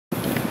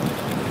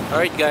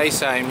Alright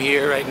guys, I'm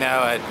here right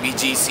now at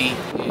BGC.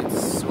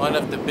 It's one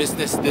of the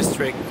business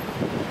district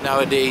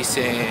nowadays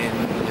in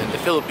the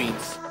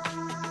Philippines.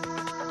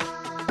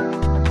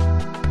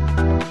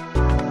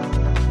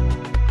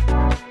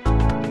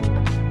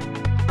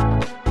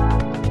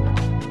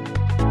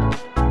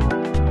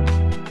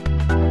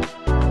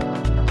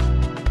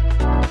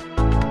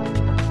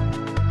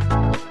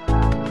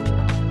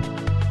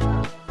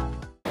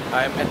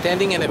 I'm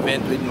attending an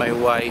event with my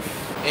wife,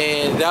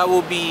 and that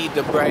will be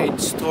the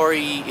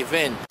BrideStory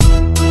event.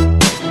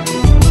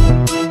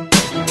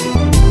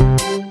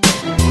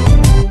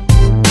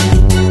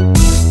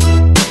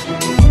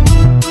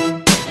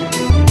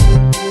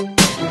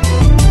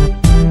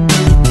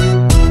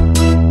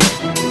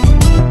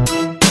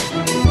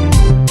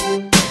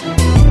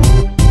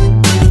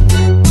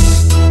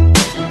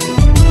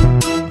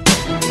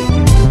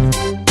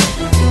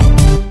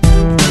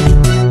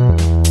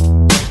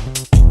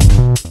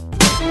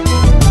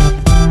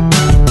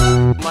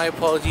 My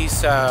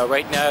apologies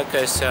right now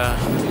because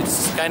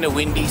it's kind of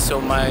windy, so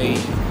my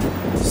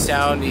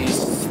sound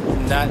is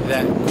not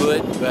that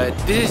good, but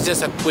this is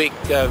just a quick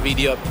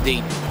video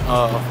update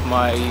of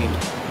my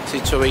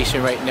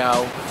situation right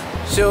now.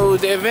 So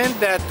the event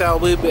that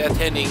we'll be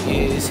attending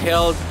is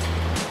held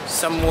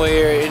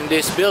somewhere in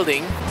this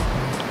building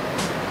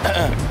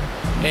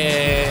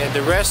and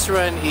the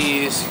restaurant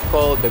is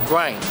called The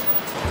Grind.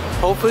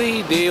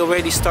 Hopefully they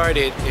already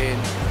started, and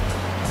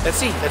let's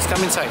see, let's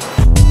come inside.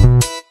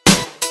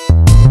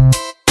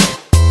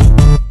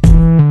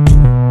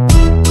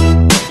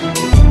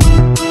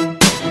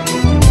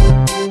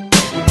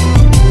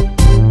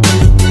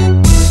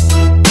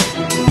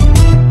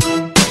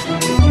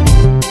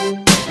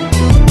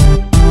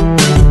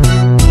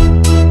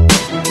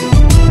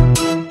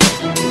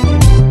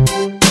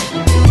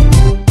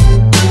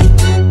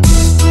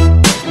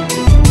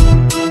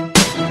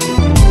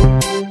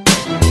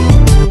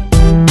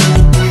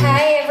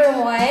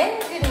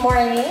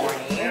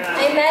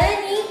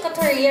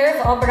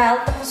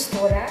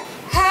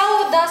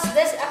 How does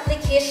this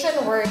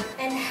application work,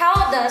 and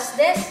how does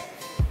this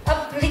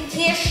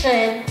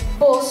application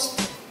boost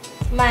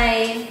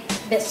my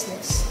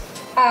business?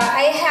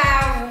 I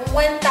have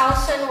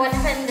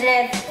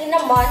 1,100 in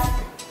a month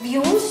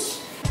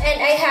views,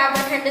 and I have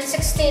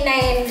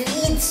 169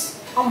 leads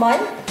a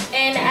month,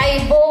 and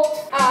I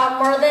booked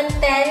more than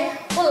 10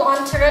 full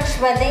entourage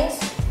weddings,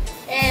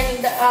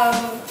 and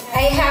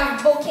I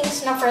have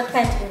bookings na for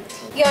 20.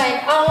 Yun,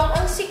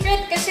 ang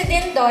secret kasi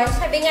din doon,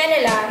 sabi nga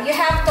nila, you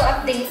have to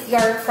update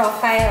your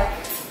profile.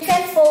 You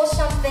can post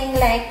something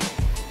like,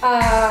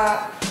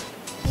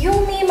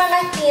 yung may mga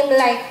theme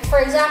like, for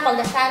example,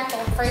 the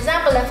Phantom. For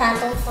example, the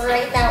Phantom for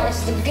right now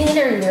is the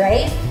greenery,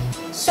 right?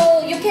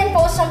 So, you can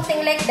post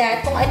something like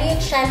that kung ano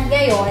yung trend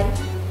ngayon.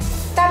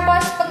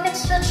 Tapos, pag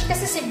nag-search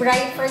kasi si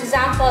Bride, for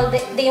example,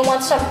 they want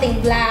something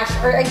blush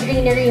or a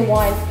greenery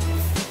one,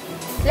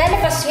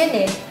 lalabas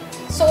yun eh.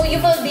 So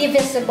you will be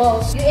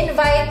visible. You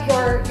invite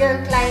your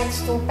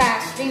clients to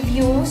pass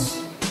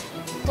reviews,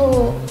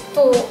 to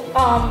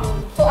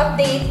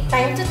update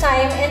time to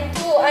time, and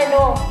to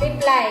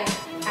reply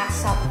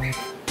ASAP.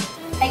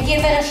 I give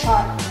it a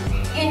shot.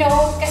 You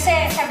know, kasi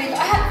sabi ko,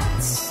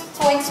 it's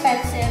so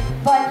expensive,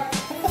 but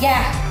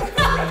yeah.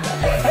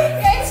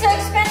 Yeah, it's so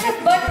expensive,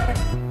 but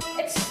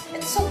it's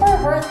super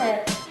worth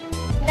it.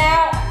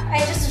 Now, I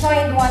just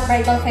joined one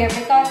bridal fair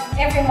because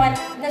everyone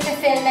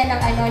nag-film na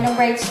ng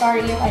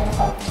BrideStory yung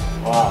ko.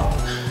 Wow.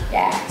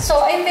 Yeah.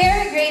 So, I'm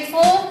very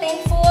grateful,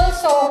 thankful.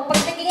 So,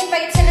 pag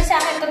nag-i-invite sila sa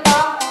akin to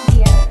talk, I'm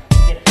here.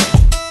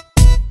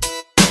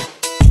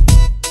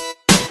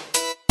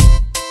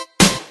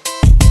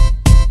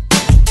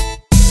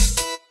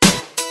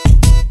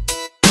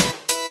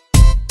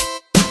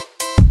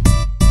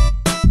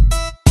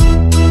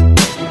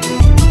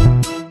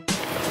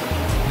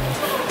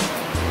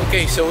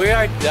 Okay, so we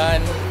are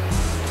done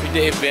with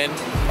the event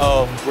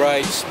of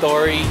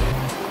BrideStory.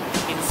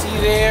 You can see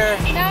there.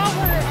 Now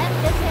we're at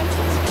the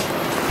Central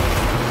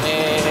Square.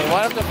 And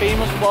one of the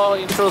famous mall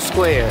in Central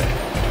Square.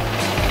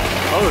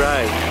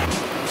 Alright.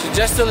 So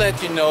just to let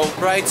you know,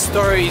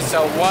 BrideStory is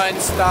a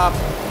one-stop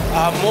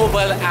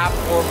mobile app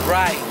for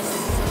brides.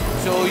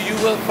 So you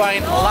will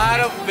find a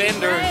lot of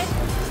vendors.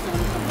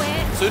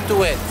 Soon to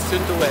wed.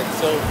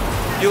 So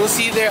you'll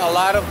see there a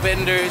lot of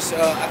vendors,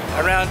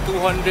 around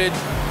 200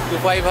 to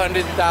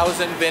 500,000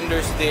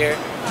 vendors there,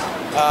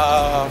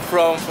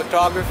 from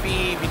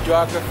photography,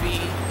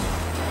 videography,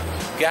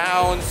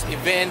 gowns,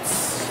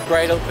 events,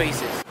 bridal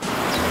places.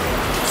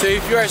 So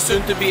if you are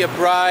soon to be a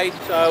bride,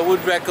 I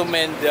would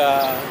recommend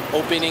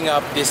opening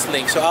up this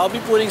link. So I'll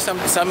be putting some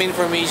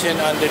information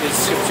under the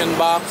description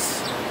box.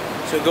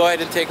 So go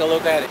ahead and take a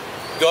look at it.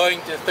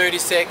 Going to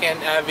 32nd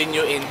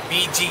Avenue in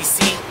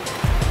BGC.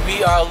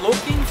 We are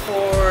looking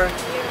for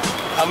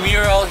a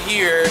mural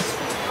here.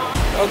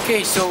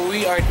 Okay, so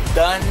we are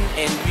done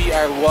and we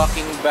are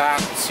walking back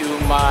to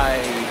my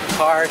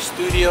car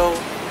studio.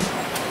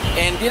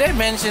 And did I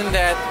mention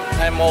that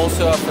I'm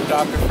also a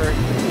photographer?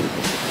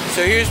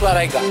 So here's what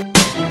I got.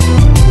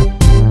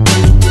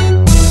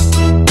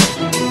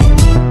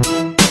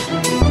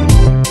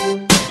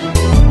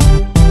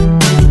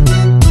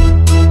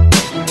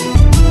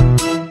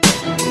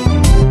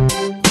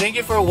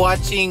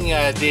 watching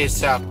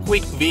this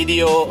quick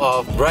video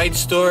of Bride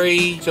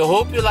Story. So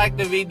hope you like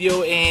the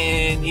video,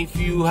 and if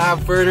you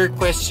have further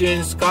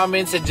questions,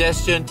 comments,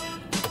 suggestions,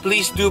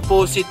 please do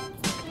post it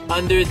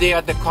under there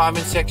at the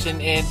comment section,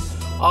 and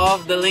all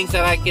of the links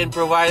that I can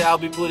provide, I'll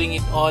be putting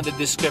it on the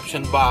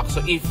description box.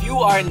 So if you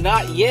are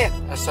not yet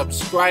a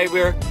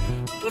subscriber,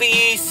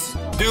 please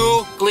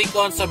do click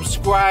on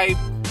subscribe.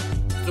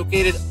 It's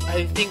located,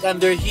 I think,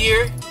 under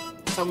here,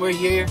 somewhere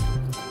here,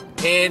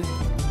 and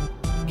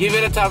give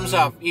it a thumbs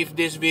up if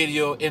this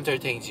video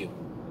entertains you.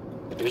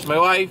 Here's my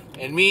wife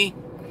and me.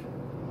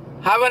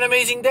 Have an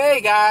amazing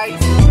day, guys.